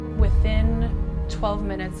12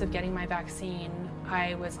 minutes of getting my vaccine,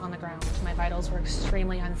 I was on the ground. My vitals were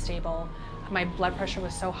extremely unstable. My blood pressure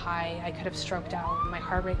was so high, I could have stroked out. My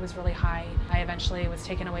heart rate was really high. I eventually was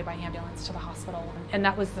taken away by ambulance to the hospital. And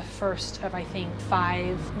that was the first of, I think,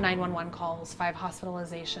 5 911 calls, 5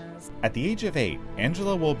 hospitalizations. At the age of 8,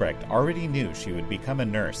 Angela Wulbrecht already knew she would become a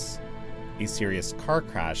nurse. A serious car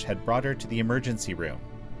crash had brought her to the emergency room,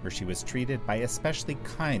 where she was treated by especially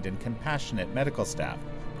kind and compassionate medical staff,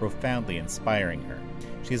 profoundly inspiring her.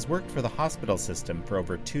 She has worked for the hospital system for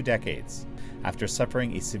over 2 decades. After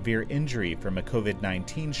suffering a severe injury from a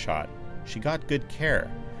COVID-19 shot, she got good care,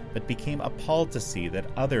 but became appalled to see that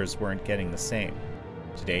others weren't getting the same.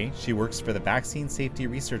 Today, she works for the Vaccine Safety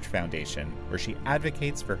Research Foundation, where she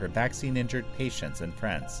advocates for her vaccine-injured patients and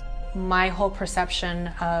friends. My whole perception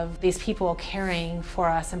of these people caring for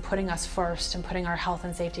us and putting us first and putting our health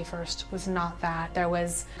and safety first was not that. There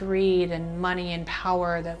was greed and money and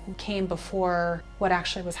power that came before what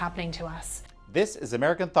actually was happening to us. This is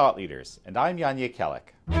American Thought Leaders, and I'm Yanya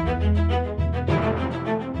Kellick.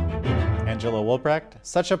 Angela Wulbrecht,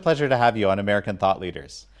 such a pleasure to have you on American Thought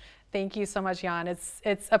Leaders. Thank you so much, Jan.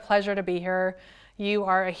 It's a pleasure to be here. You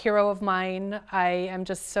are a hero of mine. I am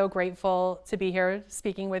just so grateful to be here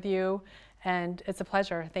speaking with you, and it's a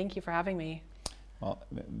pleasure. Thank you for having me. Well,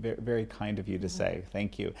 very, very kind of you to say.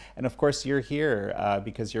 Thank you. And of course, you're here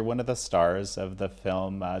because you're one of the stars of the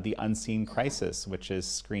film The Unseen Crisis, which is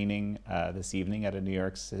screening this evening at a New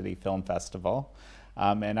York City Film Festival,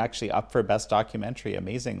 and actually up for Best Documentary,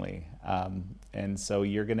 amazingly. And so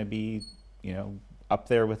you're going to be, up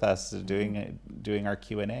there with us doing our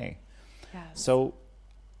Q&A. Yes. So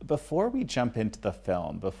before we jump into the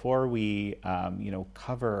film, before we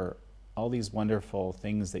cover all these wonderful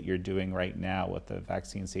things that you're doing right now with the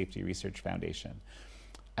Vaccine Safety Research Foundation,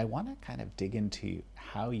 I want to kind of dig into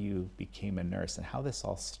how you became a nurse and how this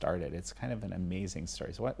all started. It's kind of an amazing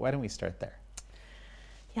story. So why don't we start there?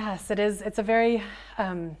 Yes, it is. It's a very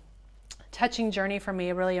touching journey for me,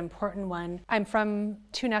 a really important one. I'm from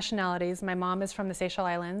 2 nationalities. My mom is from the Seychelles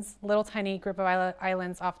Islands, little tiny group of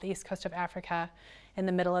islands off the east coast of Africa in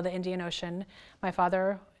the middle of the Indian Ocean. My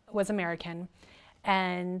father was American,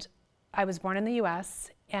 and I was born in the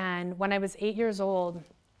US, and when I was 8 years old,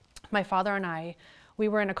 my father and we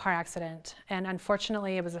were in a car accident, and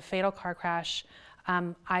unfortunately it was a fatal car crash.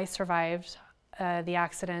 I survived the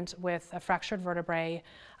accident with a fractured vertebrae.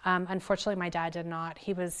 Unfortunately, my dad did not.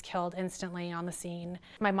 He was killed instantly on the scene.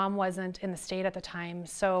 My mom wasn't in the state at the time,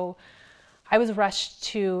 so I was rushed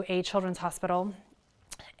to a children's hospital,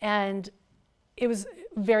 and it was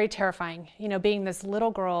very terrifying, being this little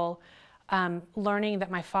girl, learning that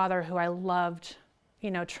my father, who I loved,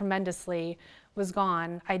 tremendously, was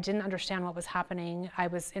gone. I didn't understand what was happening. I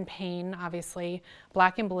was in pain, obviously,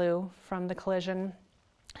 black and blue from the collision.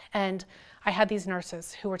 And I had these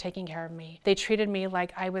nurses who were taking care of me. They treated me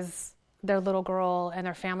like I was their little girl and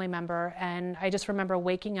their family member. And I just remember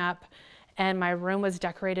waking up and my room was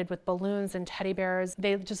decorated with balloons and teddy bears.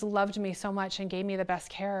 They just loved me so much and gave me the best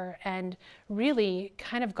care and really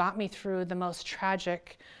kind of got me through the most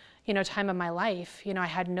tragic time of my life. I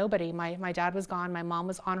had nobody. My dad was gone. My mom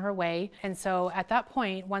was on her way. And so at that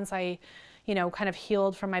point, once I, kind of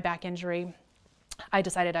healed from my back injury, I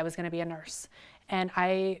decided I was going to be a nurse. And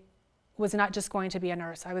I was not just going to be a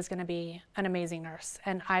nurse. I was going to be an amazing nurse.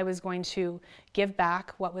 And I was going to give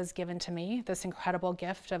back what was given to me, this incredible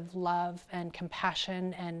gift of love and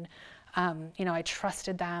compassion. And, I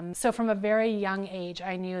trusted them. So from a very young age,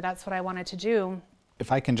 I knew that's what I wanted to do.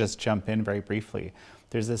 If I can just jump in very briefly,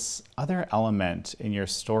 there's this other element in your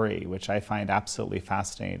story which I find absolutely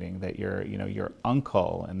fascinating, that your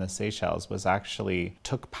uncle in the Seychelles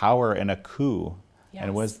took power in a coup. Yes.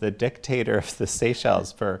 And was the dictator of the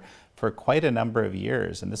Seychelles for quite a number of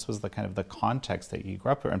years. And this was the kind of the context that you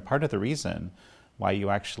grew up in, and part of the reason why you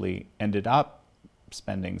actually ended up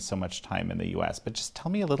spending so much time in the US. But just tell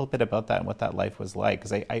me a little bit about that and what that life was like,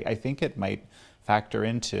 because I think it might factor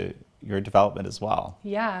into your development as well.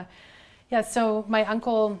 Yeah, so my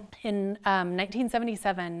uncle in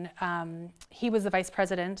 1977, he was the vice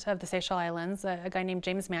president of the Seychelles Islands. A guy named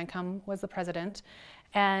James Mancomb was the president.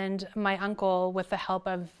 And my uncle, with the help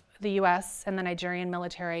of the US and the Nigerian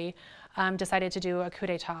military, decided to do a coup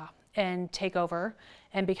d'etat and take over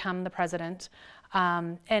and become the president.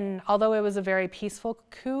 And although it was a very peaceful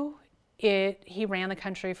coup, he ran the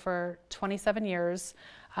country for 27 years.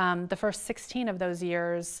 The first 16 of those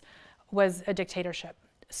years was a dictatorship.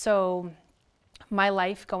 So my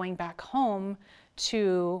life going back home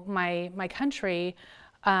to my country,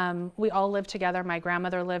 we all lived together. My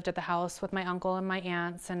grandmother lived at the house with my uncle and my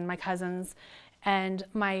aunts and my cousins. And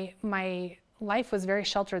my life was very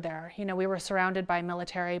sheltered there. We were surrounded by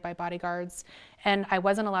military, by bodyguards, and I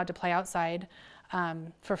wasn't allowed to play outside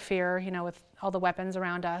for fear, with all the weapons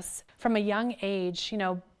around us. From a young age,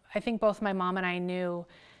 I think both my mom and I knew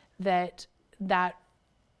that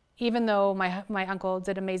even though my uncle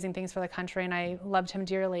did amazing things for the country and I loved him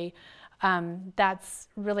dearly, that's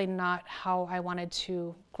really not how I wanted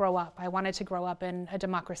to grow up. I wanted to grow up in a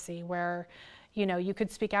democracy where, you could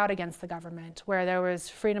speak out against the government, where there was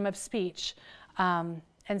freedom of speech. And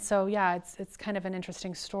so, yeah, it's kind of an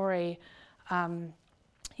interesting story.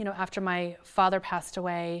 After my father passed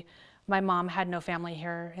away, my mom had no family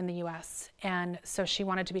here in the US. And so she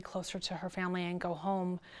wanted to be closer to her family and go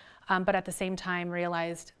home. But at the same time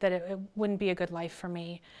realized that it wouldn't be a good life for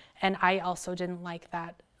me. And I also didn't like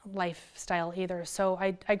that lifestyle either. So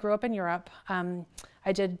I grew up in Europe.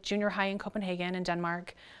 I did junior high in Copenhagen in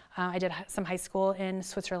Denmark. I did some high school in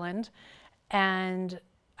Switzerland. And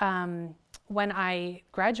when I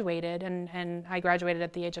graduated, and I graduated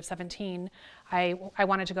at the age of 17, I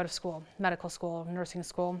wanted to go to school, medical school, nursing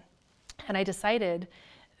school. And I decided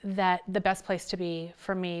that the best place to be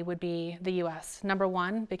for me would be the US. Number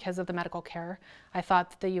one, because of the medical care. I thought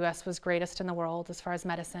that the US was greatest in the world as far as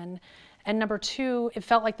medicine. And number two, it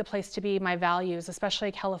felt like the place to be, my values,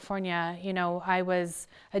 especially California. I was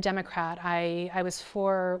a Democrat. I was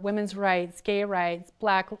for women's rights, gay rights,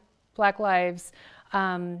 black lives.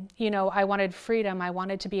 I wanted freedom. I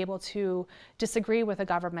wanted to be able to disagree with the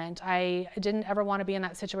government. I didn't ever want to be in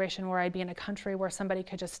that situation where I'd be in a country where somebody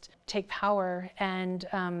could just take power. And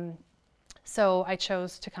so I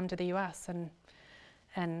chose to come to the US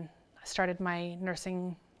and started my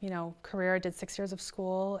nursing, career. I did 6 years of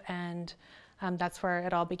school, and that's where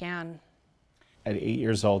it all began. At 8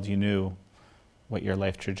 years old, you knew what your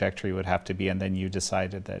life trajectory would have to be, and then you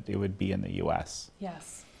decided that it would be in the US.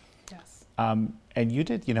 Yes. And you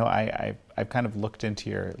did, I've kind of looked into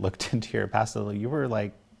your past a little. You were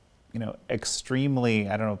like, extremely,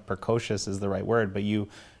 I don't know if precocious is the right word, but you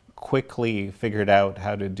quickly figured out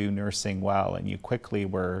how to do nursing well, and you quickly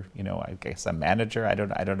were, I guess a manager. I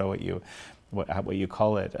don't know what you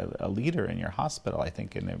call it, a leader in your hospital. I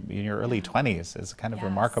think in your early 20s is kind of Yes.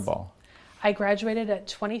 remarkable. I graduated at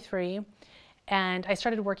 23. And I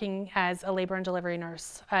started working as a labor and delivery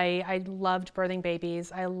nurse. I loved birthing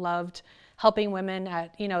babies. I loved helping women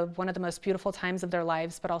at, one of the most beautiful times of their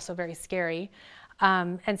lives, but also very scary.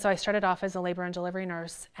 And so I started off as a labor and delivery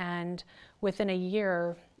nurse. And within a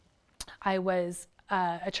year, I was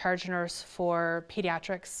a charge nurse for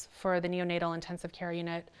pediatrics, for the neonatal intensive care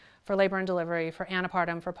unit, for labor and delivery, for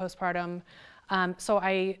antepartum, for postpartum. So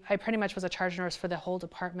I pretty much was a charge nurse for the whole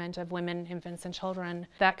department of women, infants, and children.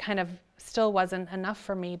 That kind of still wasn't enough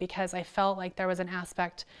for me because I felt like there was an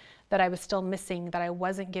aspect that I was still missing, that I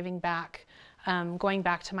wasn't giving back, going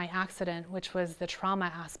back to my accident, which was the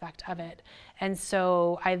trauma aspect of it. And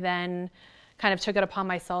so I then kind of took it upon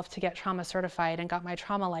myself to get trauma certified and got my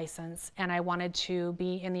trauma license. And I wanted to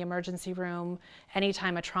be in the emergency room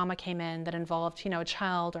anytime a trauma came in that involved, a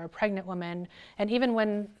child or a pregnant woman. And even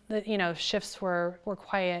when the, shifts were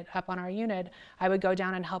quiet up on our unit, I would go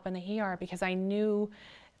down and help in the ER because I knew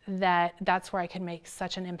that that's where I could make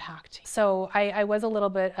such an impact. So I was a little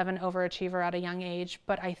bit of an overachiever at a young age,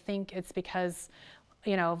 but I think it's because,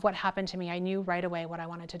 of what happened to me. I knew right away what I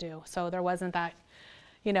wanted to do. So there wasn't that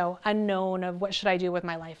unknown of what should I do with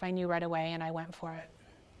my life. I knew right away and I went for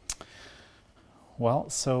it. Well,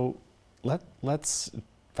 so let's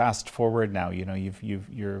fast forward now.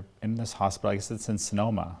 You're in this hospital. I guess it's in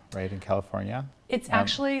Sonoma, right, in California? It's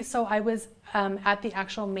actually, so I was at the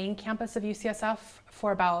actual main campus of UCSF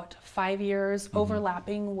for about 5 years,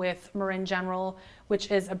 overlapping with Marin General,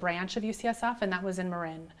 which is a branch of UCSF, and that was in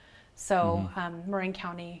Marin. So Marin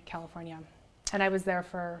County, California. And I was there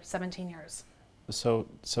for 17 years. So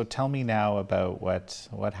tell me now about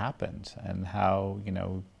what happened and how,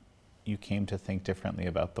 you came to think differently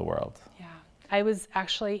about the world. Yeah. I was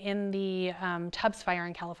actually in the Tubbs fire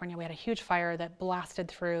in California. We had a huge fire that blasted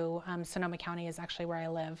through. Sonoma County is actually where I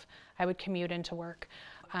live. I would commute into work.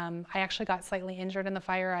 I actually got slightly injured in the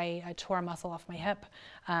fire. I tore a muscle off my hip.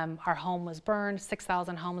 Our home was burned.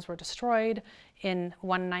 6,000 homes were destroyed in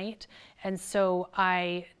one night. And so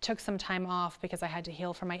I took some time off because I had to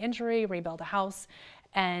heal from my injury, rebuild a house,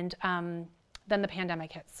 and then the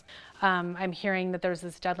pandemic hits. I'm hearing that there's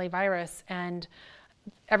this deadly virus and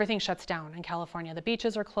everything shuts down in California. The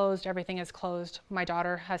beaches are closed, everything is closed. My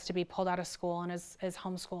daughter has to be pulled out of school and is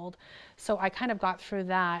homeschooled. So I kind of got through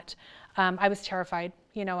that. I was terrified.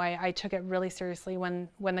 I took it really seriously when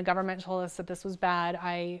the government told us that this was bad.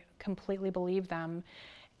 I completely believed them.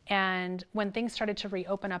 And when things started to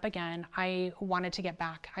reopen up again, I wanted to get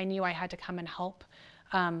back. I knew I had to come and help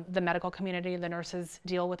the medical community, the nurses,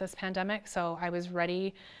 deal with this pandemic. So I was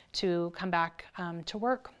ready to come back to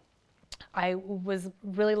work. I was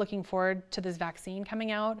really looking forward to this vaccine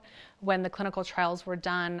coming out. When the clinical trials were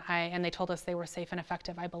done, and they told us they were safe and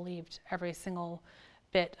effective, I believed every single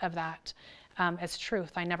bit of that as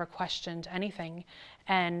truth. I never questioned anything.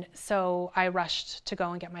 And so I rushed to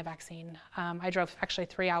go and get my vaccine. I drove actually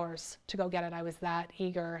 3 hours to go get it. I was that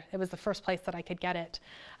eager. It was the first place that I could get it,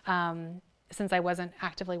 since I wasn't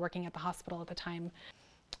actively working at the hospital at the time.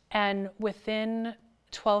 And within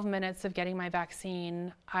 12 minutes of getting my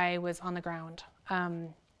vaccine, I was on the ground.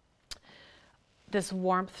 This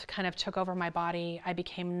warmth kind of took over my body. I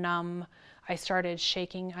became numb. I started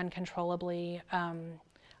shaking uncontrollably.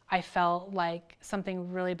 I felt like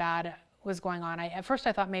something really bad was going on. At first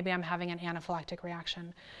I thought maybe I'm having an anaphylactic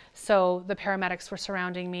reaction. So the paramedics were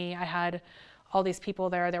surrounding me. I had all these people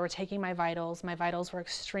there. They were taking my vitals. My vitals were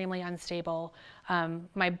extremely unstable.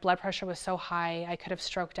 My blood pressure was so high, I could have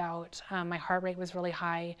stroked out. My heart rate was really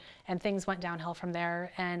high, and things went downhill from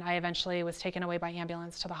there. And I eventually was taken away by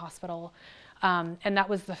ambulance to the hospital. And that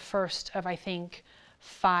was the first of, I think,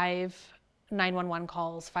 5 911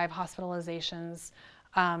 calls, 5 hospitalizations.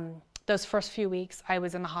 Those first few weeks, I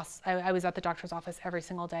was I was at the doctor's office every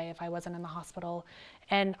single day if I wasn't in the hospital.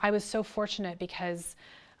 And I was so fortunate because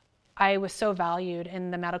I was so valued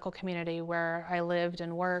in the medical community where I lived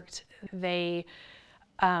and worked. They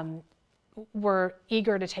were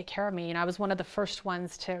eager to take care of me. And I was one of the first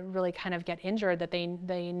ones to really kind of get injured that they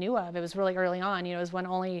knew of. It was really early on. It was when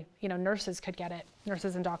only nurses could get it,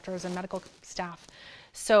 nurses and doctors and medical staff.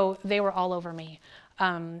 So they were all over me.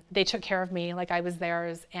 They took care of me like I was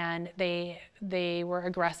theirs, and they were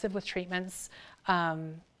aggressive with treatments.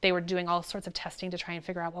 They were doing all sorts of testing to try and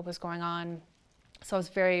figure out what was going on. So I was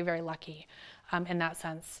very, very lucky in that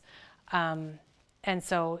sense. And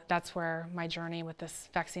so that's where my journey with this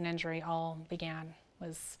vaccine injury all began,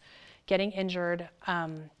 was getting injured.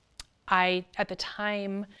 I, at the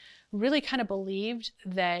time, really kind of believed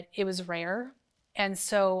that it was rare. And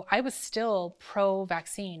so I was still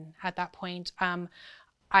pro-vaccine at that point.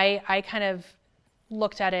 I kind of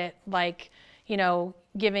looked at it like,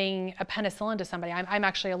 giving a penicillin to somebody. I'm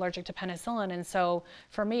actually allergic to penicillin. And so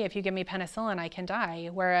for me, if you give me penicillin, I can die.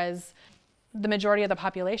 Whereas the majority of the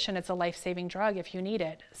population, it's a life-saving drug if you need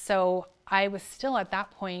it. So I was still at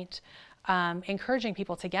that point encouraging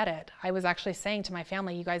people to get it. I was actually saying to my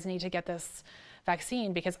family, you guys need to get this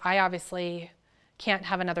vaccine because I obviously can't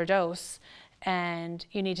have another dose. And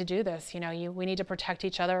you need to do this. We need to protect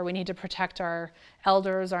each other. We need to protect our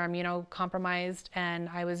elders, our immunocompromised. And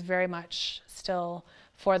I was very much still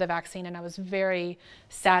for the vaccine. And I was very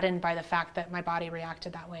saddened by the fact that my body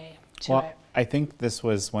reacted that way to it. I think this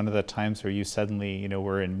was one of the times where you suddenly,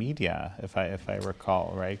 were in media, if I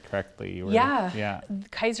recall, right, correctly. Yeah.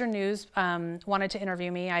 Kaiser News wanted to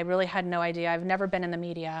interview me. I really had no idea. I've never been in the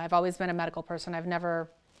media. I've always been a medical person. I've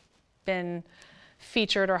never been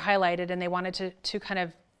featured or highlighted, and they wanted to kind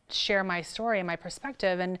of share my story and my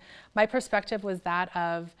perspective. And my perspective was that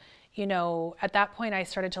of, at that point I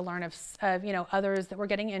started to learn of others that were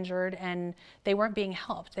getting injured and they weren't being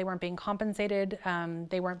helped. They weren't being compensated.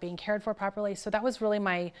 They weren't being cared for properly. So that was really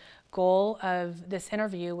my goal of this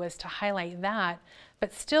interview, was to highlight that,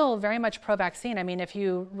 but still very much pro-vaccine. I mean, if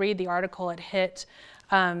you read the article, it hit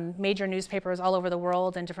major newspapers all over the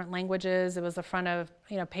world in different languages. It was the front of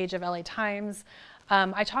page of LA Times.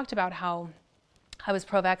 I talked about how I was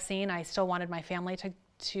pro-vaccine. I still wanted my family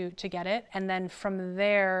to get it. And then from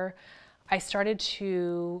there, I started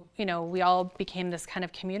to, we all became this kind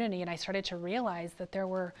of community, and I started to realize that there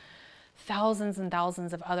were thousands and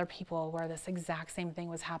thousands of other people where this exact same thing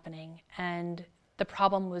was happening. And the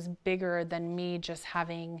problem was bigger than me just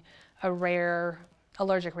having a rare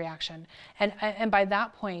allergic reaction. And by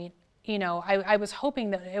that point, I was hoping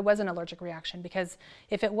that it was an allergic reaction, because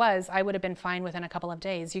if it was, I would have been fine within a couple of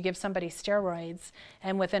days. You give somebody steroids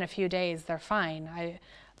and within a few days they're fine.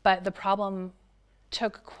 But the problem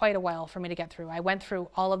took quite a while for me to get through. I went through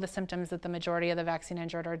all of the symptoms that the majority of the vaccine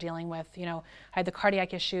injured are dealing with. I had the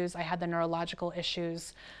cardiac issues, I had the neurological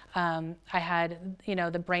issues, I had,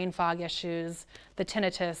 the brain fog issues, the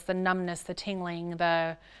tinnitus, the numbness, the tingling,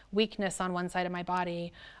 the weakness on one side of my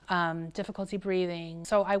body, difficulty breathing.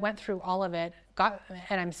 So I went through all of it,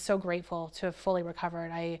 and I'm so grateful to have fully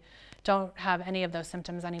recovered. I don't have any of those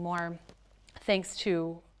symptoms anymore, thanks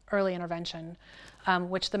to early intervention,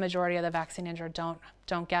 which the majority of the vaccine injured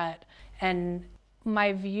don't get. And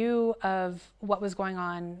my view of what was going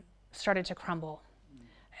on started to crumble.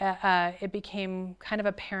 It became kind of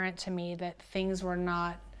apparent to me that things were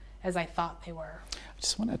not as I thought they were. I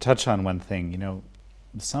just want to touch on one thing.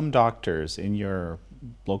 Some doctors in your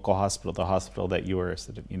local hospital, the hospital that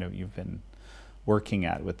you've been working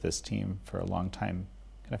at with this team for a long time,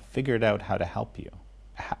 kind of figured out how to help you.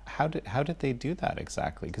 How did they do that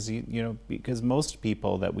exactly? Because most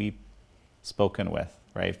people that we've spoken with,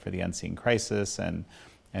 right, for the Unseen Crisis and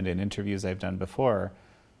in interviews I've done before,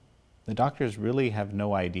 the doctors really have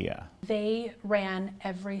no idea. They ran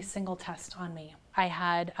every single test on me.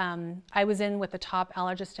 I was in with the top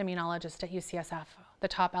allergist immunologist at UCSF, the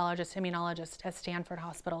top allergist immunologist at Stanford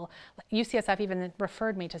Hospital. UCSF even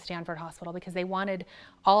referred me to Stanford Hospital because they wanted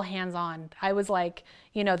all hands on. I was like,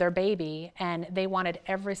 their baby, and they wanted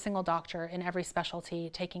every single doctor in every specialty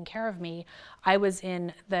taking care of me. I was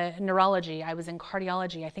in the neurology, I was in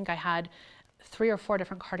cardiology. I think I had 3 or 4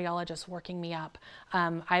 different cardiologists working me up.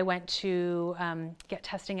 I went to get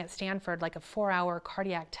testing at Stanford, like a 4-hour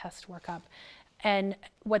cardiac test workup. And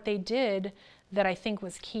what they did that I think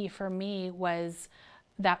was key for me was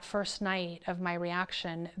that first night of my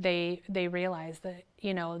reaction, they realized that,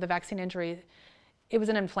 the vaccine injury, it was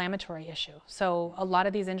an inflammatory issue. So a lot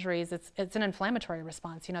of these injuries, it's an inflammatory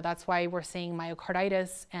response. That's why we're seeing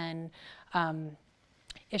myocarditis and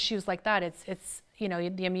issues like that. It's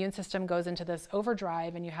the immune system goes into this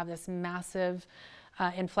overdrive and you have this massive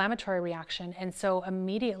inflammatory reaction. And so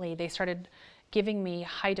immediately they started giving me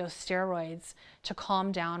high-dose steroids to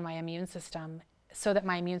calm down my immune system so that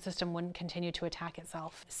my immune system wouldn't continue to attack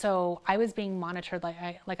itself. So I was being monitored,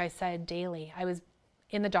 like I said, daily. I was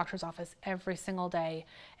in the doctor's office every single day,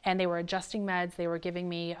 and they were adjusting meds. They were giving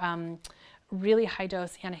me really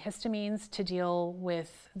high-dose antihistamines to deal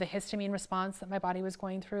with the histamine response that my body was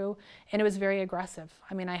going through, and it was very aggressive.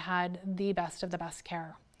 I mean, I had the best of the best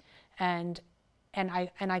care, and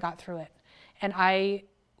I got through it. And I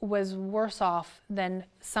was worse off than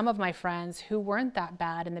some of my friends who weren't that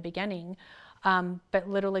bad in the beginning, but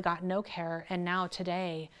literally got no care. And now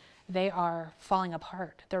today, they are falling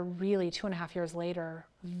apart. They're really 2.5 years later,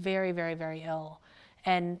 very, very, very ill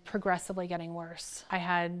and progressively getting worse. I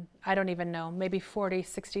had, I don't even know, maybe 40,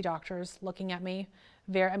 60 doctors looking at me.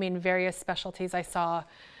 Various specialties. I saw,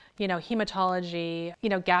 hematology,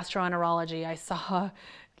 gastroenterology. I saw,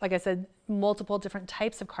 like I said, multiple different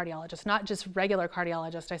types of cardiologists, not just regular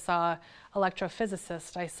cardiologists. I saw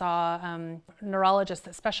electrophysicists. I saw neurologists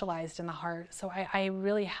that specialized in the heart. So I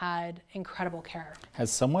really had incredible care.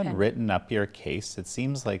 Has someone written up your case? It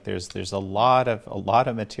seems like there's a lot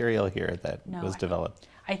of material here that was developed.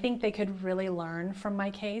 I think they could really learn from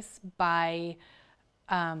my case by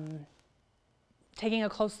taking a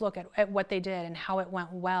close look at what they did and how it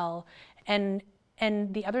went well.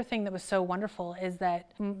 And the other thing that was so wonderful is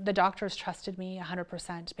that the doctors trusted me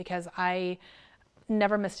 100% because I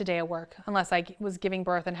never missed a day of work unless I was giving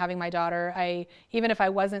birth and having my daughter. Even if I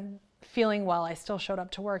wasn't feeling well, I still showed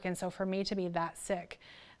up to work. And so for me to be that sick,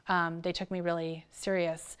 they took me really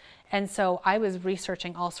serious. And so I was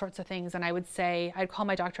researching all sorts of things, and I'd call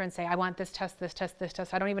my doctor and say, I want this test, this test, this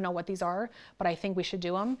test. I don't even know what these are, but I think we should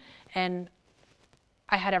do them. And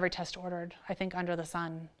I had every test ordered, I think, under the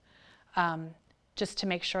sun. Just to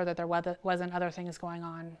make sure that there wasn't other things going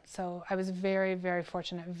on. So I was very, very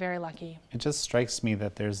fortunate, very lucky. It just strikes me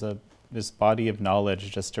that there's this body of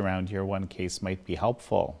knowledge just around your one case might be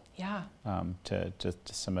helpful. Yeah. To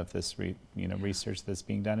some of this research that's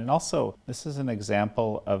being done. And also, this is an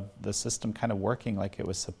example of the system kind of working like it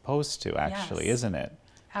was supposed to, actually, yes. Isn't it?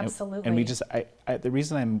 Absolutely. And we just, the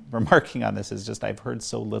reason I'm remarking on this is just I've heard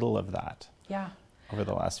so little of that. Yeah. Over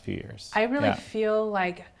the last few years. I really feel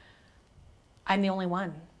like I'm the only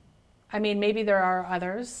one. I mean, maybe there are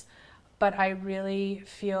others, but I really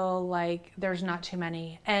feel like there's not too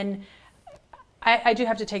many. And I do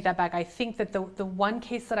have to take that back. I think that the one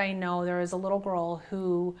case that I know, there is a little girl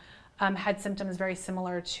who had symptoms very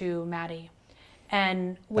similar to Maddie.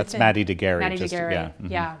 And that's Maddie DeGarry. Maddie DeGarry,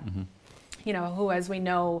 yeah. Mm-hmm. Who, as we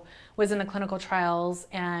know, was in the clinical trials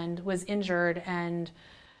and was injured and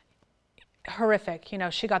horrific.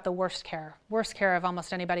 She got the worst care of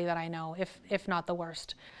almost anybody that I know, if not the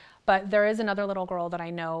worst. But there is another little girl that I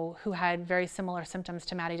know who had very similar symptoms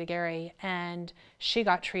to Maddie DeGarry, and she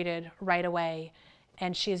got treated right away,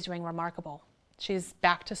 and she is doing remarkable. She's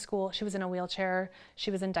back to school. She was in a wheelchair. She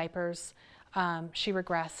was in diapers. She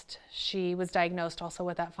regressed. She was diagnosed also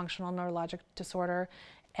with that functional neurologic disorder,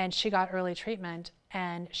 and she got early treatment,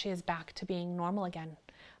 and she is back to being normal again.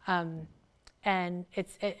 And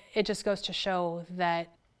it just goes to show that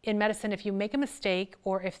in medicine, if you make a mistake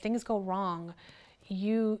or if things go wrong,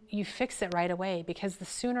 you fix it right away, because the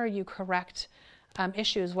sooner you correct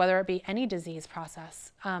issues, whether it be any disease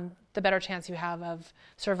process, the better chance you have of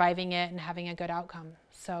surviving it and having a good outcome.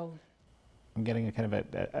 So I'm getting a kind of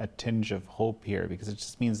a tinge of hope here, because it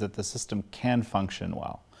just means that the system can function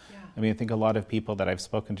well. yeah, I mean, I think a lot of people that I've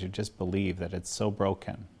spoken to just believe that it's so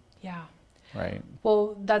broken. yeah. Right.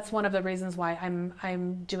 Well, that's one of the reasons why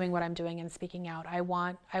I'm doing what I'm doing and speaking out. I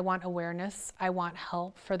want awareness. I want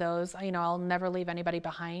help for those. I'll never leave anybody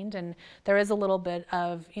behind. And there is a little bit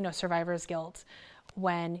of survivor's guilt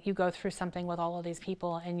when you go through something with all of these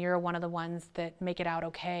people and you're one of the ones that make it out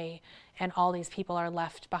okay, and all these people are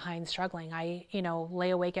left behind struggling. I lay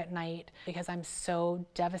awake at night because I'm so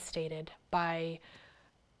devastated by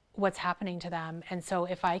what's happening to them. And so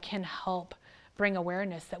if I can help bring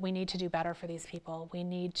awareness that we need to do better for these people, we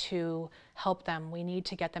need to help them, we need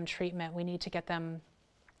to get them treatment, we need to get them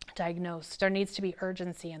diagnosed. There needs to be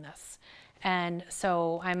urgency in this. And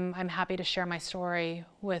so I'm happy to share my story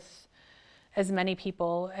with as many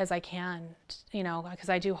people as I can, because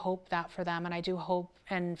I do hope that for them, and I do hope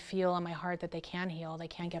and feel in my heart that they can heal, they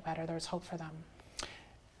can get better, there's hope for them.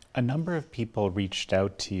 A number of people reached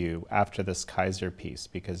out to you after this Kaiser piece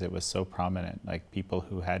because it was so prominent, like people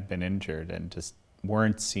who had been injured and just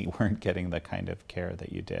weren't getting the kind of care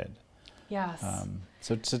that you did. Yes.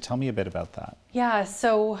 So tell me a bit about that. Yeah,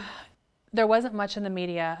 so there wasn't much in the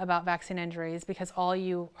media about vaccine injuries because all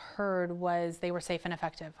you heard was they were safe and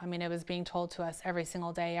effective. I mean, it was being told to us every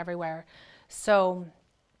single day, everywhere. So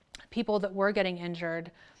people that were getting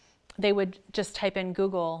injured, they would just type in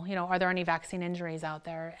Google, are there any vaccine injuries out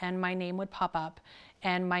there? And my name would pop up,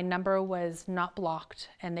 and my number was not blocked,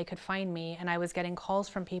 and they could find me. And I was getting calls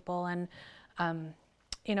from people. And,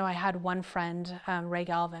 I had one friend, Ray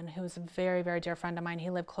Galvin, who was a very, very dear friend of mine. He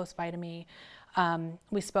lived close by to me.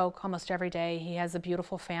 We spoke almost every day. He has a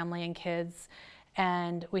beautiful family and kids.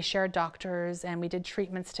 And we shared doctors, and we did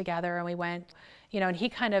treatments together, and we went, and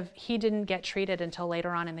he didn't get treated until later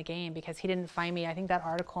on in the game because he didn't find me. I think that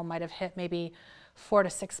article might have hit maybe 4 to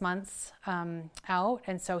 6 months out,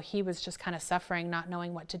 and so he was just kind of suffering, not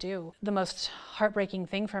knowing what to do. The most heartbreaking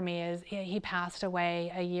thing for me is he passed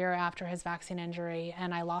away a year after his vaccine injury,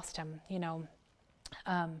 and I lost him,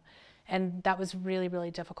 and that was really,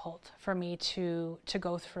 really difficult for me to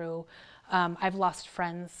go through. I've lost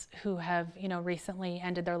friends who have, recently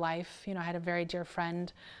ended their life. I had a very dear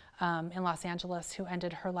friend in Los Angeles who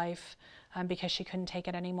ended her life because she couldn't take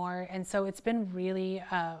it anymore. And so it's been really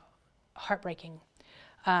heartbreaking.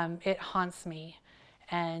 It haunts me,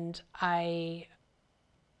 and I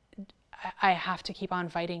have to keep on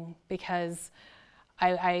fighting because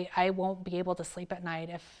I won't be able to sleep at night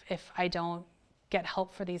if I don't get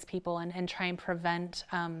help for these people and try and prevent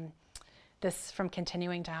this from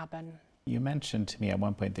continuing to happen. You mentioned to me at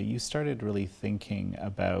one point that you started really thinking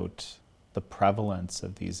about the prevalence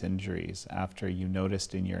of these injuries after you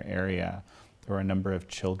noticed in your area there were a number of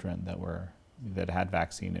children that had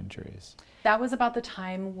vaccine injuries. That was about the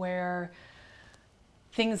time where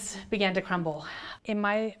things began to crumble. In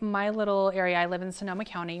my little area, I live in Sonoma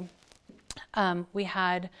County, we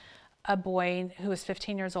had a boy who was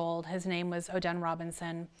 15 years old. His name was Oden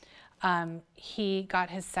Robinson. He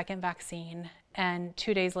got his second vaccine, and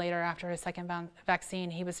 2 days later after his second vaccine,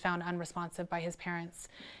 he was found unresponsive by his parents.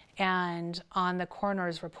 And on the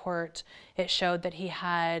coroner's report, it showed that he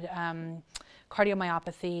had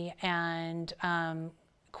cardiomyopathy and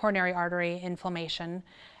coronary artery inflammation.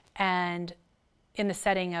 And in the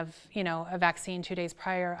setting of, a vaccine 2 days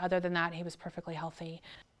prior, other than that, he was perfectly healthy.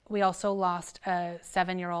 We also lost a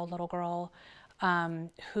 7-year-old little girl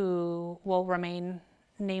who will remain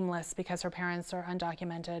nameless because her parents are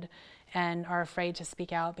undocumented and are afraid to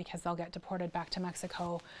speak out because they'll get deported back to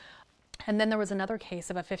Mexico. And then there was another case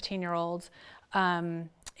of a 15-year-old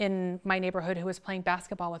in my neighborhood who was playing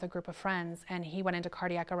basketball with a group of friends, and he went into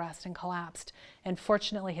cardiac arrest and collapsed. And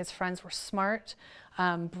fortunately, his friends were smart,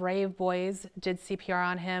 brave boys, did CPR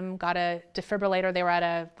on him, got a defibrillator. They were at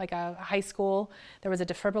a high school. There was a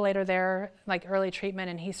defibrillator there, like early treatment,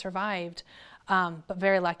 and he survived, but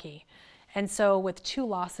very lucky. And so with 2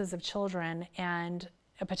 losses of children and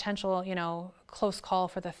a potential, close call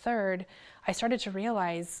for the third, I started to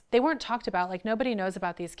realize they weren't talked about. Like, nobody knows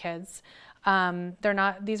about these kids. These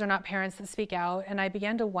are not parents that speak out. And I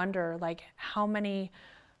began to wonder, like, how many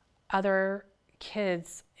other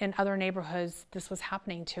kids in other neighborhoods this was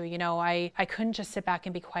happening to. I couldn't just sit back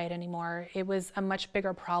and be quiet anymore. It was a much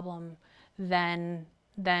bigger problem than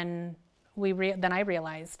I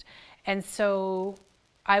realized. And so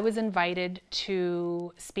I was invited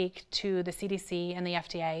to speak to the CDC and the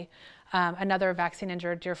FDA. Another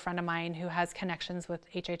vaccine-injured dear friend of mine who has connections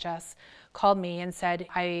with HHS called me and said,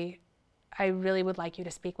 I I really would like you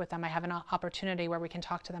to speak with them. I have an opportunity where we can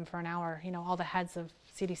talk to them for an hour, all the heads of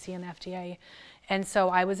CDC and the FDA. And so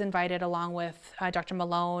I was invited along with Dr.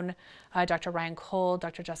 Malone, Dr. Ryan Cole,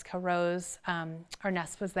 Dr. Jessica Rose,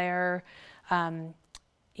 Ernest was there, Maddie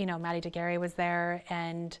DeGarry was there,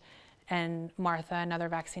 and Martha, another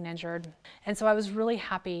vaccine injured. And so I was really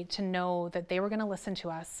happy to know that they were going to listen to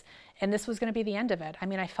us, and this was going to be the end of it. I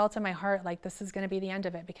mean, I felt in my heart like this is going to be the end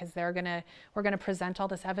of it, because we're going to present all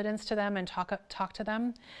this evidence to them and talk to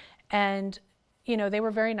them. And they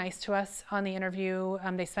were very nice to us on the interview.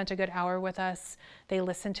 They spent a good hour with us. They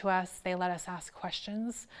listened to us. They let us ask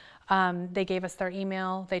questions. They gave us their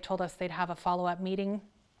email. They told us they'd have a follow-up meeting.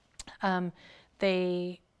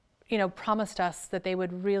 They promised us that they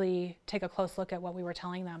would really take a close look at what we were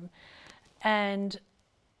telling them. And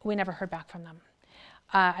we never heard back from them.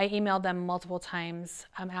 I emailed them multiple times,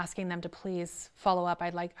 asking them to please follow up.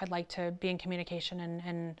 I'd like to be in communication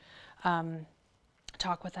and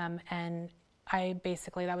talk with them. And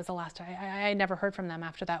that was the last time. I never heard from them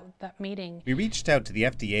after that meeting. We reached out to the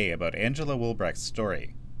FDA about Angela Wulbrecht's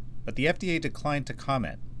story, but the FDA declined to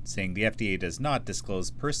comment, saying the FDA does not disclose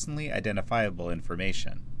personally identifiable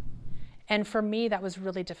information. And for me, that was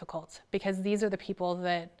really difficult, because these are the people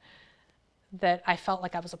that I felt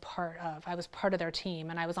like I was a part of. I was part of their team,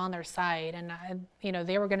 and I was on their side, and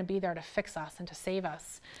they were going to be there to fix us and to save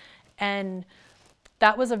us. And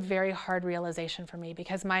that was a very hard realization for me,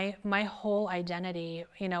 because my whole identity,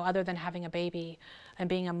 other than having a baby and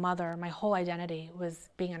being a mother, my whole identity was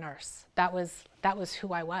being a nurse. That was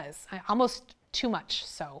who I was. Almost too much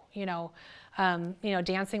so,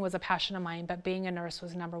 dancing was a passion of mine, but being a nurse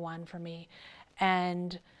was number one for me.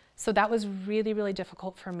 And so that was really, really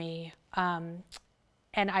difficult for me. And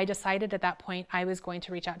I decided at that point I was going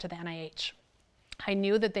to reach out to the NIH. I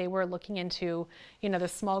knew that they were looking into, the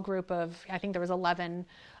small group of, I think there was 11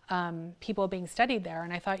 people being studied there.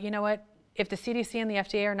 And I thought, you know what, if the CDC and the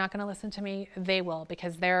FDA are not going to listen to me, they will,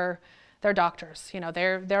 because they're doctors.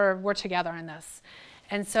 We're together in this.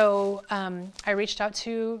 And so I reached out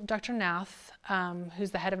to Dr. Nath,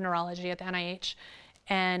 who's the head of neurology at the NIH,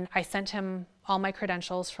 and I sent him all my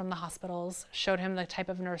credentials from the hospitals, showed him the type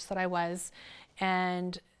of nurse that I was,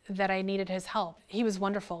 and that I needed his help. He was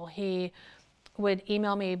wonderful. He would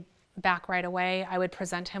email me back right away. I would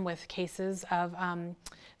present him with cases of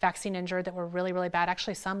vaccine injured that were really, really bad.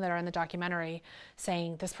 Actually, some that are in the documentary,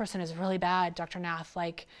 saying, this person is really bad, Dr. Nath.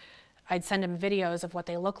 I'd send him videos of what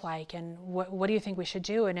they look like, and what do you think we should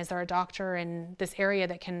do? And is there a doctor in this area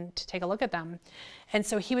that can take a look at them? And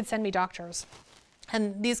so he would send me doctors.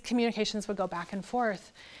 And these communications would go back and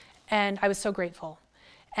forth. And I was so grateful.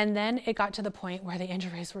 And then it got to the point where the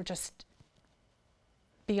injuries were just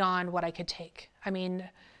beyond what I could take. I mean,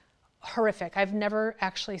 horrific. I've never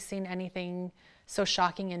actually seen anything so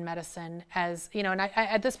shocking in medicine as, and I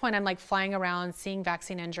at this point I'm flying around seeing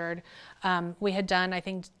vaccine injured. We had done, I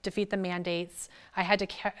think, Defeat the Mandates. I had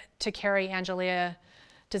to carry Angelia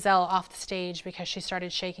Dizelle off the stage because she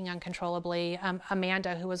started shaking uncontrollably.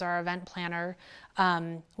 Amanda, who was our event planner,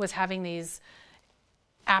 was having these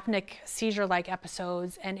apneic seizure-like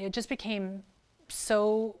episodes, and it just became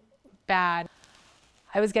so bad.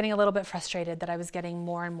 I was getting a little bit frustrated that I was getting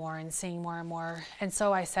more and more and seeing more and more. And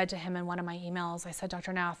so I said to him in one of my emails, I said,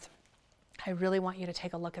 Dr. Nath, I really want you to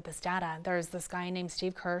take a look at this data. There's this guy named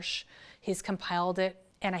Steve Kirsch. He's compiled it,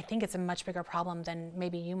 and I think it's a much bigger problem than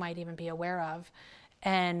maybe you might even be aware of.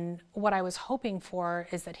 And what I was hoping for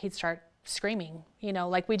is that he'd start screaming,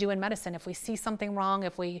 like we do in medicine. If we see something wrong,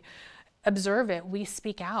 if we observe it, we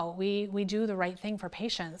speak out. We do the right thing for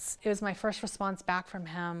patients. It was my first response back from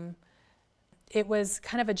him. It was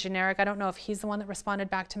kind of a generic, I don't know if he's the one that responded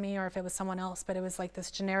back to me or if it was someone else, but it was like this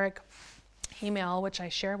generic email, which I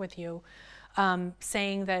share with you,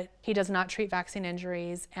 saying that he does not treat vaccine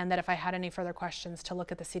injuries, and that if I had any further questions to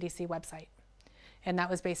look at the CDC website. And that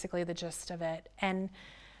was basically the gist of it. And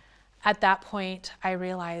at that point, I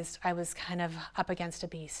realized I was kind of up against a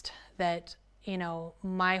beast, that,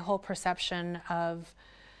 my whole perception of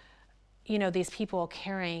these people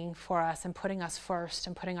caring for us and putting us first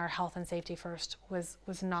and putting our health and safety first was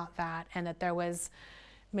not that, and that there was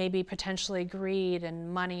maybe potentially greed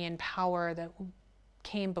and money and power that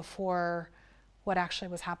came before what actually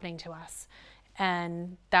was happening to us.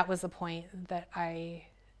 And that was the point that I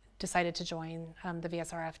decided to join the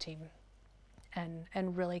VSRF team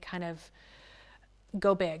and really kind of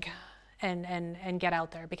go big and get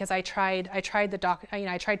out there, because I tried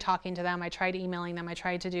talking to them, I tried emailing them, I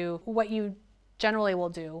tried to do what you generally will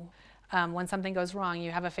do when something goes wrong.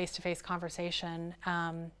 You have a face-to-face conversation,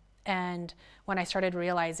 and when I started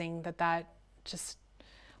realizing that just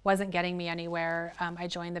wasn't getting me anywhere, I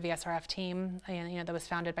joined the VSRF team, that was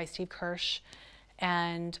founded by Steve Kirsch.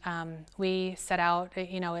 And we set out,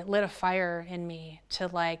 it lit a fire in me to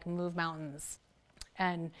like move mountains.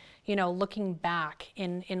 And, looking back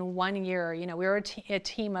in 1 year, we were a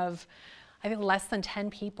team of, I think, less than 10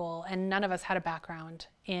 people, and none of us had a background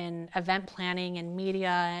in event planning and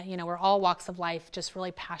media. We're all walks of life, just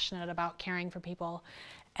really passionate about caring for people.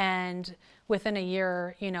 And within a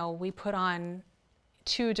year, we put on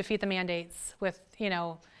 2 Defeat the Mandates with,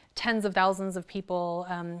 tens of thousands of people.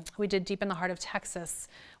 We did Deep in the Heart of Texas,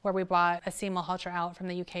 where we brought Asim Malhotra out from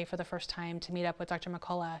the UK for the first time to meet up with Dr.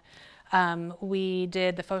 McCullough. We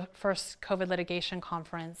did the first COVID litigation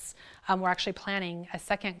conference. We're actually planning a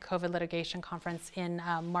second COVID litigation conference in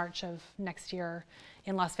March of next year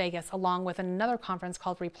in Las Vegas, along with another conference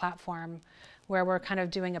called Replatform, where we're kind of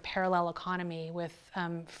doing a parallel economy with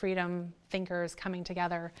freedom thinkers coming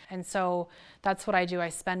together. And so that's what I do. I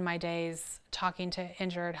spend my days talking to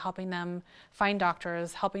injured, helping them find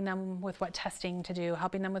doctors, helping them with what testing to do,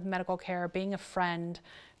 helping them with medical care, being a friend,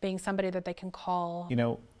 being somebody that they can call.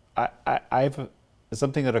 I've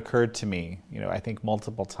something that occurred to me, I think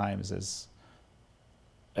multiple times, is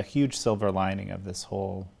a huge silver lining of this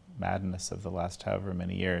whole madness of the last however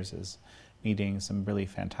many years is meeting some really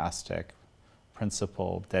fantastic,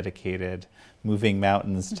 principled, dedicated, moving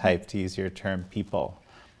mountains type, to use your term, people,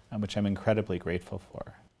 which I'm incredibly grateful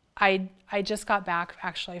for. I just got back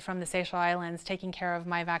actually from the Seychelles Islands taking care of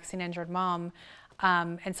my vaccine injured mom.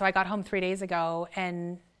 And so I got home 3 days ago,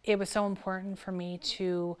 and it was so important for me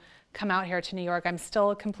to come out here to New York. I'm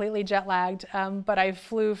still completely jet lagged, but I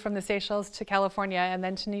flew from the Seychelles to California and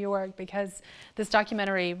then to New York because this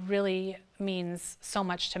documentary really means so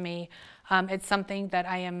much to me. It's something that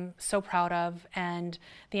I am so proud of, and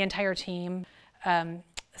the entire team,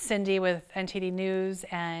 Cindy with NTD News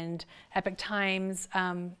and Epic Times,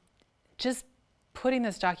 just putting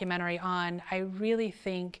this documentary on, I really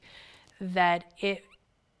think that it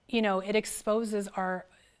exposes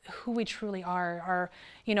who we truly are, our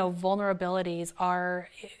vulnerabilities, are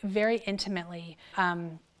very intimately.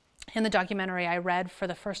 In the documentary, I read for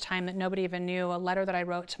the first time that nobody even knew, a letter that I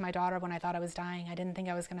wrote to my daughter when I thought I was dying. I didn't think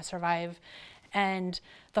I was going to survive. And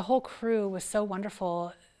the whole crew was so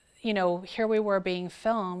wonderful. Here we were being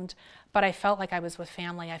filmed, but I felt like I was with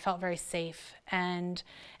family. I felt very safe. And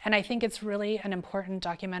I think it's really an important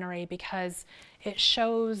documentary because it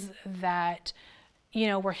shows that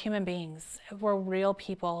we're human beings. We're real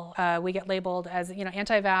people. We get labeled as,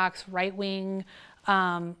 anti-vax, right-wing,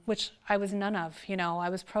 which I was none of. I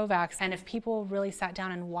was pro-vax. And if people really sat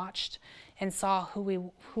down and watched and saw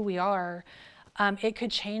who we are, it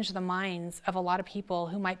could change the minds of a lot of people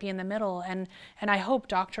who might be in the middle. And I hope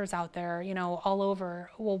doctors out there, all over,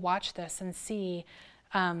 will watch this and see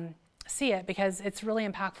it, because it's really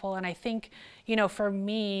impactful. And I think, for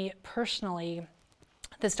me personally,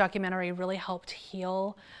 this documentary really helped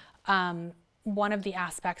heal one of the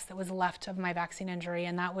aspects that was left of my vaccine injury,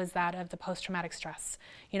 and that was that of the post-traumatic stress.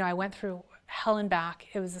 I went through hell and back.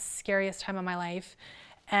 It was the scariest time of my life.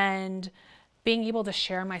 And being able to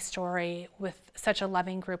share my story with such a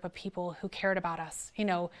loving group of people who cared about us.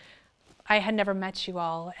 I had never met you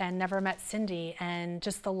all and never met Cindy, and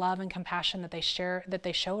just the love and compassion that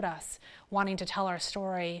they showed us, wanting to tell our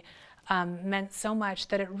story, meant so much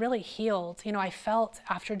that it really healed. I felt,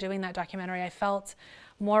 after doing that documentary, I felt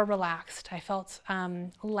more relaxed. I felt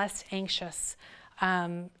less anxious.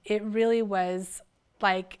 It really was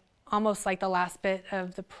almost like the last bit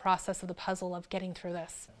of the process of the puzzle of getting through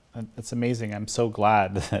this. It's amazing. I'm so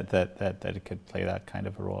glad that it could play that kind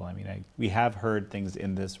of a role. I mean, we have heard things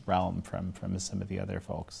in this realm from some of the other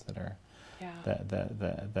folks that are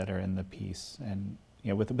that are in the piece, and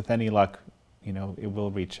with any luck, it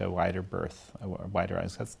will reach a wider berth, a wider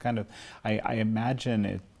audience. That's kind of, I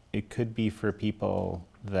imagine it could be for people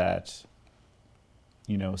that,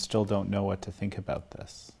 still don't know what to think about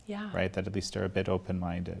this. Yeah. Right? That at least are a bit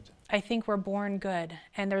open-minded. I think we're born good,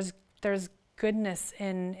 and there's goodness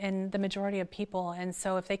in the majority of people. And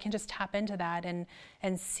so if they can just tap into that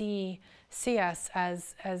and see us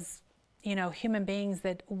as human beings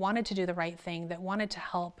that wanted to do the right thing, that wanted to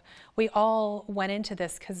help. We all went into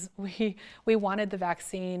this because we wanted the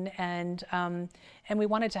vaccine, and we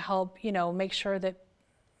wanted to help, make sure that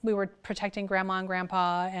we were protecting grandma and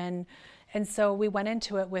grandpa, and so we went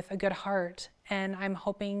into it with a good heart. And I'm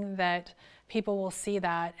hoping that people will see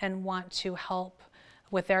that and want to help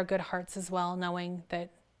with their good hearts as well, knowing that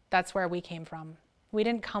that's where we came from. We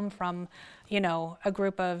didn't come from, a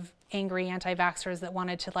group of angry anti-vaxxers that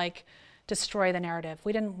wanted to destroy the narrative.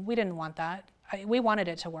 We didn't want that. we wanted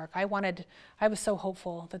it to work. I was so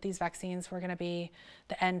hopeful that these vaccines were going to be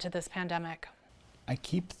the end to this pandemic. I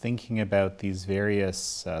keep thinking about these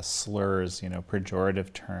various slurs,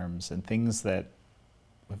 pejorative terms and things that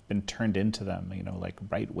have been turned into them, like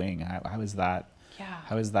right wing. How is that? Yeah.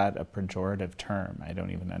 How is that a pejorative term? I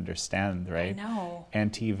don't even understand, right? I know.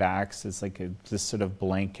 Anti-vax is like this sort of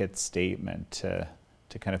blanket statement to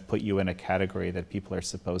kind of put you in a category that people are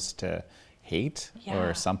supposed to hate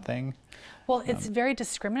or something. Well, it's very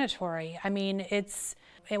discriminatory. I mean,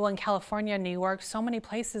 in California, New York, so many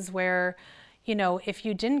places where, if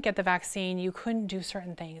you didn't get the vaccine, you couldn't do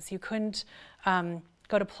certain things. You couldn't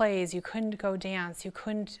go to plays, you couldn't go dance, you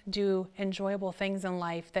couldn't do enjoyable things in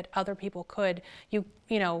life that other people could. You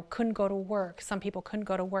couldn't go to work. Some people couldn't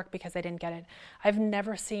go to work because they didn't get it. I've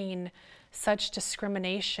never seen such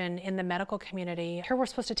discrimination in the medical community. Here we're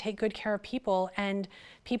supposed to take good care of people, and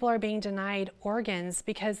people are being denied organs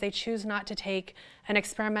because they choose not to take an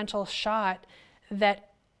experimental shot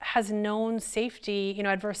that has known safety,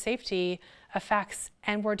 adverse safety effects,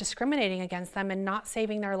 and we're discriminating against them and not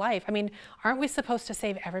saving their life. I mean, aren't we supposed to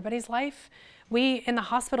save everybody's life? We, in the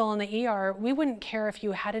hospital, in the ER, we wouldn't care if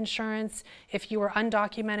you had insurance, if you were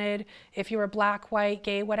undocumented, if you were black, white,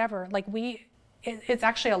 gay, whatever. It's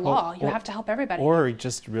actually a law. You have to help everybody. Or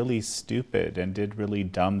just really stupid and did really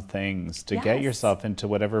dumb things to get yourself into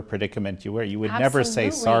whatever predicament you were. You would never say,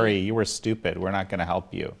 sorry, you were stupid, we're not going to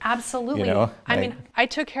help you. Absolutely. I mean, I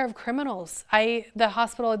took care of criminals. The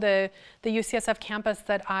hospital, the UCSF campus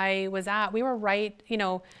that I was at, we were right,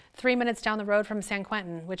 3 minutes down the road from San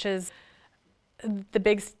Quentin, which is the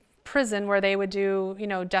big prison where they would do,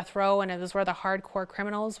 death row, and it was where the hardcore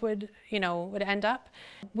criminals would end up.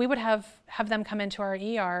 We would have them come into our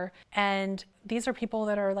ER, and these are people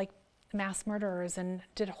that are like mass murderers and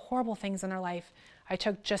did horrible things in their life. I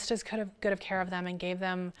took just as good of care of them and gave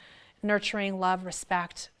them nurturing love,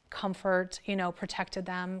 respect, comfort, protected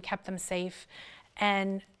them, kept them safe.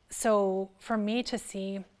 And so for me to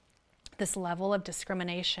see this level of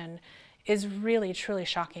discrimination is really, truly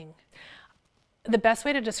shocking. The best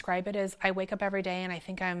way to describe it is I wake up every day and I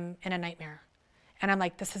think I'm in a nightmare. And I'm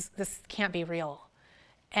like, this can't be real.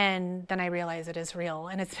 And then I realize it is real.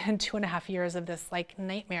 And it's been 2.5 years of this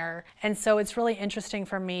nightmare. And so it's really interesting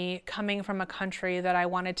for me coming from a country that I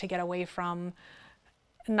wanted to get away from.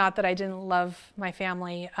 Not that I didn't love my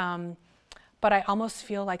family, but I almost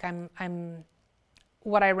feel like I'm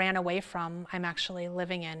what I ran away from, I'm actually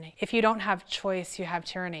living in. If you don't have choice, you have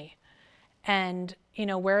tyranny. And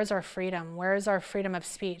where is our freedom? Where is our freedom of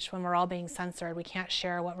speech when we're all being censored? We can't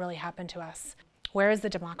share what really happened to us. Where is the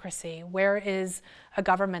democracy? Where is a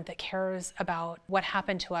government that cares about what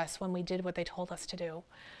happened to us when we did what they told us to do?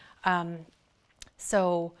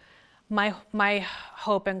 So my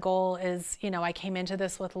hope and goal is, I came into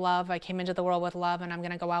this with love. I came into the world with love, and I'm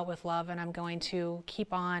going to go out with love, and I'm going to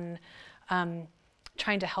keep on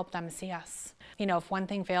trying to help them see us. If one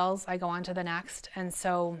thing fails, I go on to the next. And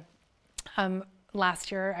so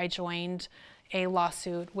last year, I joined a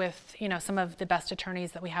lawsuit with, some of the best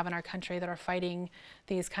attorneys that we have in our country that are fighting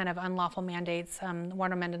these kind of unlawful mandates.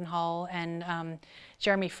 Warner Mendenhall and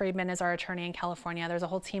Jeremy Friedman is our attorney in California. There's a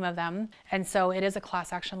whole team of them. And so it is a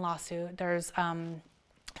class action lawsuit. There's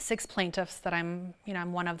 6 plaintiffs that I'm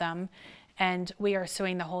one of them. And we are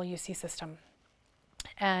suing the whole UC system.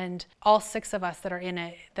 And all 6 of us that are in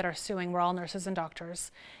it, that are suing, we're all nurses and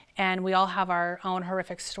doctors. And we all have our own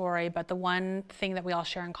horrific story, but the one thing that we all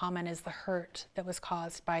share in common is the hurt that was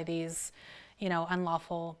caused by these,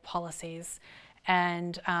 unlawful policies.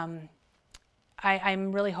 And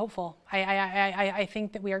I'm really hopeful. I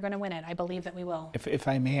think that we are going to win it. I believe that we will. If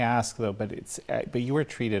I may ask, though, but you were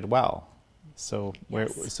treated well. So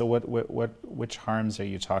Yes. which harms are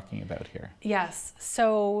you talking about here? Yes.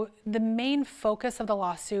 So the main focus of the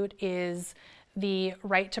lawsuit is the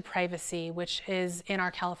right to privacy, which is in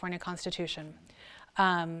our California Constitution.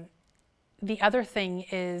 The other thing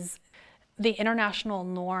is the international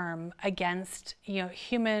norm against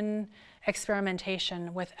human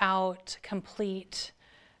experimentation without complete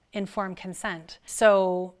informed consent.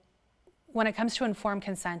 So when it comes to informed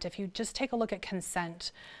consent, if you just take a look at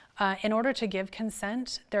consent, in order to give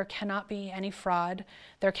consent, there cannot be any fraud,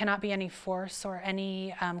 there cannot be any force or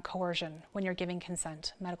any coercion when you're giving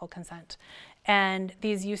consent, medical consent. And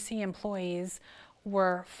these UC employees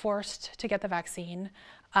were forced to get the vaccine.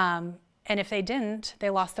 And if they didn't,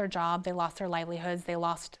 they lost their job, they lost their livelihoods, they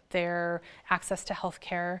lost their access to health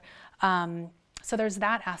care. So there's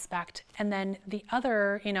that aspect. And then the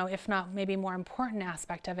other, if not maybe more important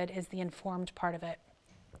aspect of it is the informed part of it.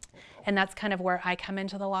 And that's kind of where I come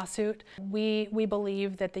into the lawsuit. We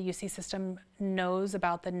believe that the UC system knows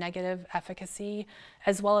about the negative efficacy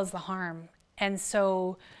as well as the harm. And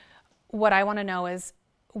so what I want to know is,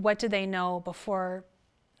 what did they know before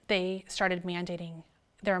they started mandating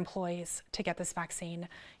their employees to get this vaccine?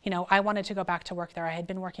 You know, I wanted to go back to work there. I had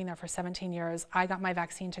been working there for 17 years. I got my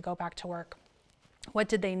vaccine to go back to work. What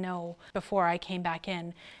did they know before I came back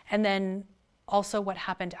in? And then also what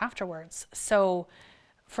happened afterwards. So,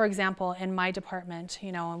 for example, in my department,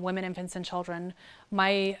 you know, in women, infants, and children,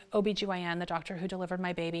 my OBGYN, the doctor who delivered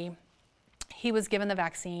my baby, he was given the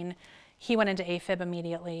vaccine. He went into AFib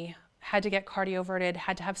immediately, had to get cardioverted,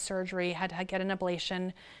 had to have surgery, had to get an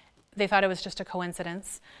ablation. They thought it was just a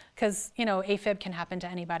coincidence because, you know, AFib can happen to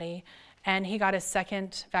anybody. And he got his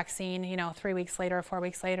second vaccine, you know, 3 weeks later, 4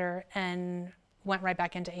 weeks later, and went right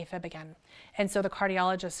back into AFib again. And so the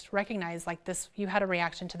cardiologist recognized, like, this, you had a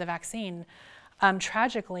reaction to the vaccine.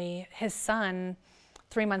 Tragically, his son,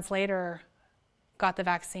 3 months later, got the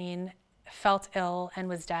vaccine, felt ill, and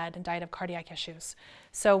was dead and died of cardiac issues.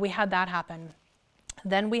 So we had that happen.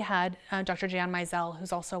 Then we had Dr. Jan Meisel,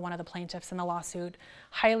 who's also one of the plaintiffs in the lawsuit,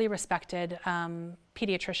 highly respected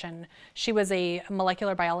pediatrician. She was a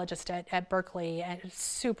molecular biologist at Berkeley, a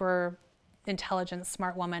super intelligent,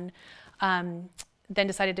 smart woman, then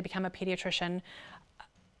decided to become a pediatrician.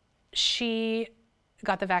 She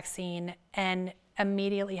got the vaccine and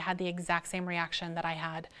immediately had the exact same reaction that I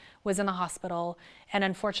had, was in the hospital, and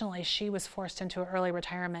unfortunately she was forced into early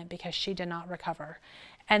retirement because she did not recover.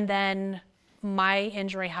 And then my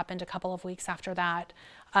injury happened a couple of weeks after that.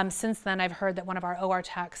 Since then, I've heard that one of our OR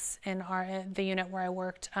techs in the unit where I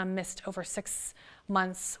worked missed over 6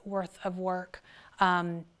 months worth of work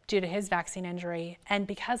due to his vaccine injury. And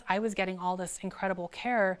because I was getting all this incredible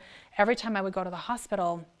care, every time I would go to the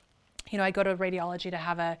hospital, you know, I go to radiology to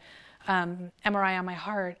have a MRI on my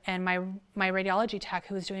heart, and my radiology tech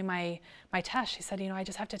who was doing my test, she said, you know, I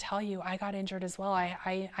just have to tell you, I got injured as well.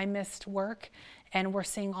 I missed work, and we're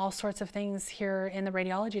seeing all sorts of things here in the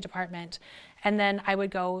radiology department. And then I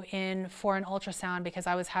would go in for an ultrasound because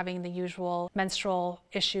I was having the usual menstrual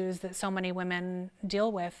issues that so many women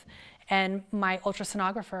deal with. And my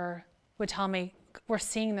ultrasonographer would tell me, we're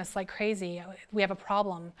seeing this like crazy, we have a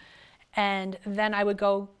problem. And then I would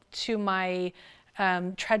go to my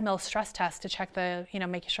treadmill stress test to check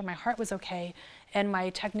making sure my heart was okay. And my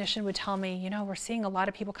technician would tell me, you know, we're seeing a lot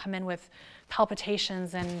of people come in with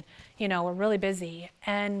palpitations and, you know, we're really busy.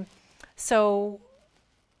 And so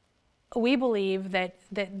we believe that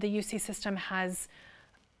the UC system has,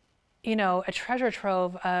 you know, a treasure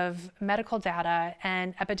trove of medical data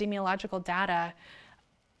and epidemiological data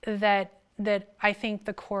that I think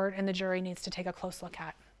the court and the jury needs to take a close look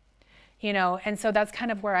at. You know, and so that's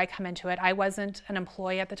kind of where I come into it. I wasn't an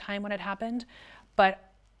employee at the time when it happened,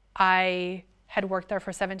 but I had worked there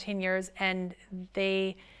for 17 years, and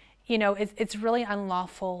they, you know, it's really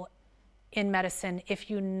unlawful in medicine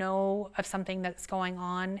if you know of something that's going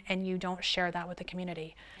on and you don't share that with the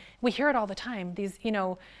community. We hear it all the time. These, you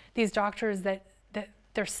know, these doctors that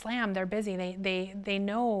they're slammed, they're busy, they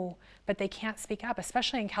know, but they can't speak up,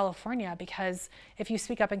 especially in California, because if you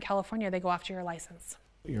speak up in California, they go after your license.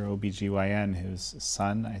 Your OBGYN, whose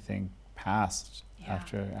son, I think, passed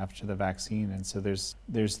after the vaccine. And so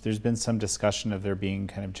there's been some discussion of there being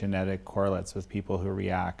kind of genetic correlates with people who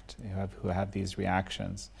react, who have these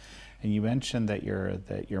reactions. And you mentioned that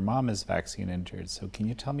your mom is vaccine injured. So can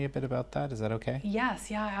you tell me a bit about that? Is that okay?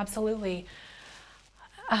 Yes, yeah, absolutely.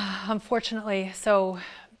 Unfortunately, so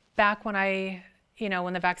back when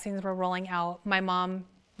when the vaccines were rolling out, my mom,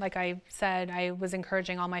 like I said, I was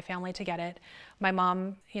encouraging all my family to get it. My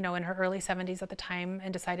mom, you know, in her early 70s at the time,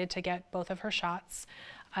 and decided to get both of her shots,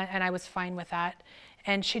 and I was fine with that.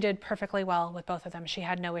 And she did perfectly well with both of them. She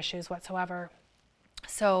had no issues whatsoever.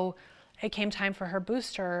 So it came time for her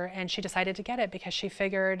booster, and she decided to get it because she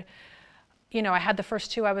figured, you know, I had the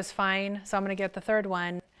first two, I was fine, so I'm going to get the third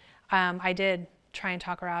one. I did try and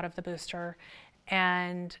talk her out of the booster,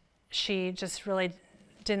 and she just really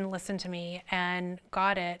didn't listen to me and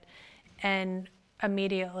got it, and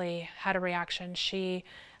immediately had a reaction. She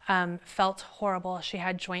felt horrible. She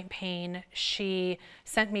had joint pain. She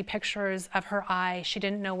sent me pictures of her eye. She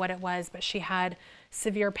didn't know what it was, but she had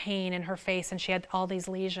severe pain in her face, and she had all these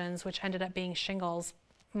lesions, which ended up being shingles.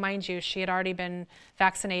 Mind you, she had already been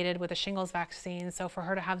vaccinated with a shingles vaccine, so for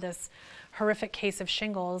her to have this horrific case of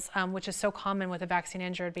shingles, which is so common with a vaccine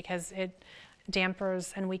injured because it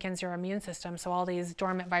dampers and weakens your immune system, so all these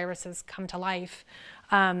dormant viruses come to life.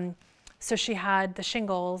 So she had the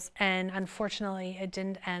shingles, and unfortunately it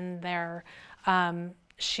didn't end there.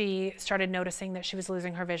 She started noticing that she was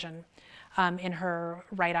losing her vision. in her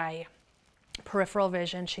right eye. Peripheral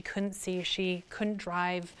vision, she couldn't see, she couldn't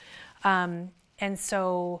drive. And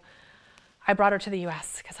so I brought her to the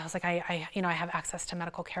US because I was like, I have access to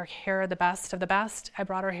medical care here, the best of the best. I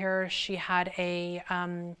brought her here. She had a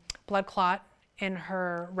blood clot in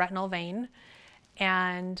her retinal vein,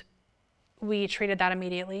 and we treated that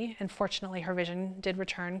immediately. And fortunately, her vision did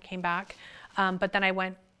return, came back. But then I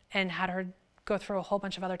went and had her go through a whole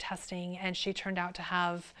bunch of other testing, and she turned out to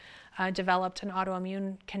have developed an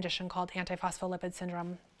autoimmune condition called antiphospholipid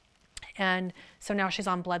syndrome. And so now she's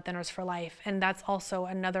on blood thinners for life. And that's also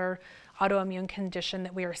another autoimmune condition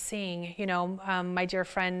that we are seeing. My dear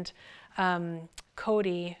friend,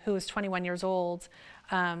 Cody, who is 21 years old,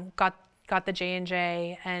 got the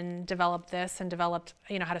J&J and developed this and developed,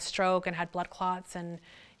 had a stroke and had blood clots and,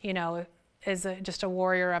 is just a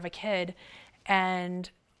warrior of a kid. And,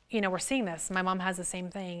 we're seeing this. My mom has the same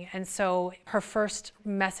thing. And so her first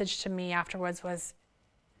message to me afterwards was,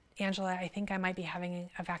 Angela, I think I might be having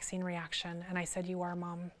a vaccine reaction. And I said, you are,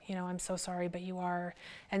 Mom. I'm so sorry, but you are.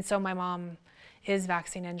 And so my mom is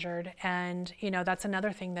vaccine injured. And, that's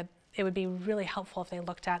another thing that it would be really helpful if they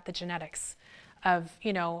looked at the genetics of,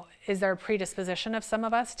 is there a predisposition of some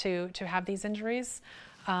of us to have these injuries?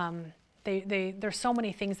 There's so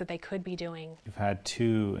many things that they could be doing. You've had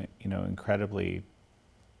two, incredibly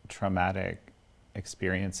traumatic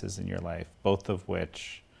experiences in your life, both of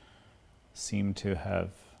which seem to have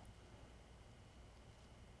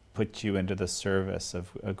put you into the service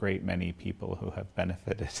of a great many people who have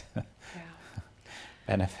benefited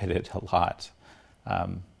benefited a lot.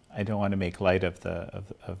 I don't want to make light of the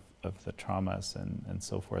traumas and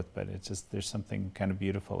so forth, but it's just, there's something kind of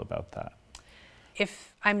beautiful about that.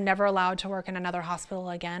 If I'm never allowed to work in another hospital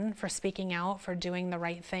again, for speaking out, for doing the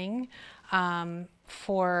right thing,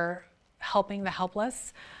 for helping the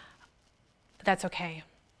helpless, that's okay.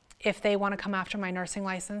 If they want to come after my nursing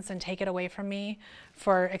license and take it away from me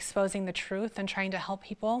for exposing the truth and trying to help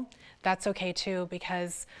people, that's okay too,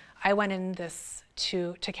 because I went in this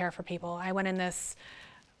to care for people. I went in this,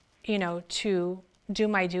 to do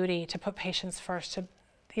my duty, to put patients first,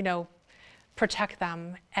 to, protect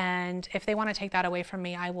them. And if they want to take that away from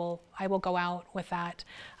me, I will go out with that.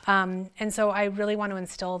 And so I really want to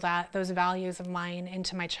instill those values of mine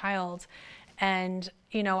into my child. And,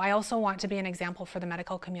 I also want to be an example for the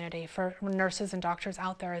medical community, for nurses and doctors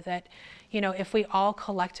out there that, if we all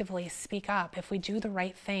collectively speak up, if we do the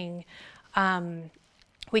right thing,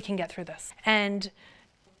 we can get through this. And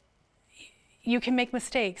you can make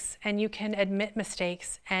mistakes and you can admit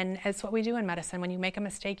mistakes, and it's what we do in medicine. When you make a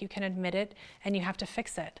mistake, you can admit it and you have to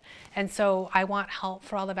fix it. And so I want help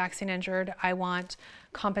for all the vaccine injured. I want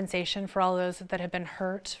compensation for all those that have been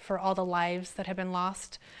hurt, for all the lives that have been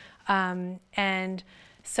lost. And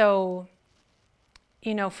so,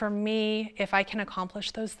 for me, if I can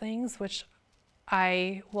accomplish those things, which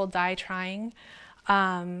I will die trying,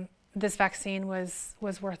 this vaccine was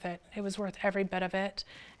worth it. It was worth every bit of it.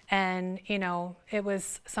 And, it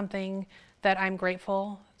was something that I'm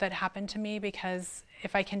grateful that happened to me, because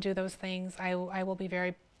if I can do those things, I will be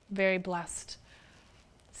very, very blessed.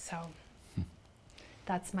 So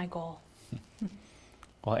that's my goal.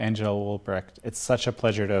 Well, Angela Wulbrecht, it's such a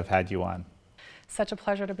pleasure to have had you on. Such a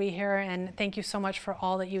pleasure to be here, and thank you so much for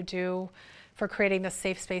all that you do, for creating this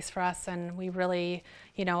safe space for us. And we really,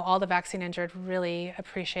 all the vaccine injured really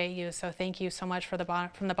appreciate you. So thank you so much from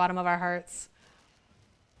the bottom of our hearts.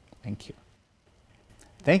 Thank you.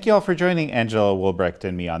 Thank you all for joining Angela Wulbrecht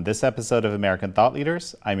and me on this episode of American Thought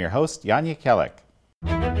Leaders. I'm your host, Yanya Kellick.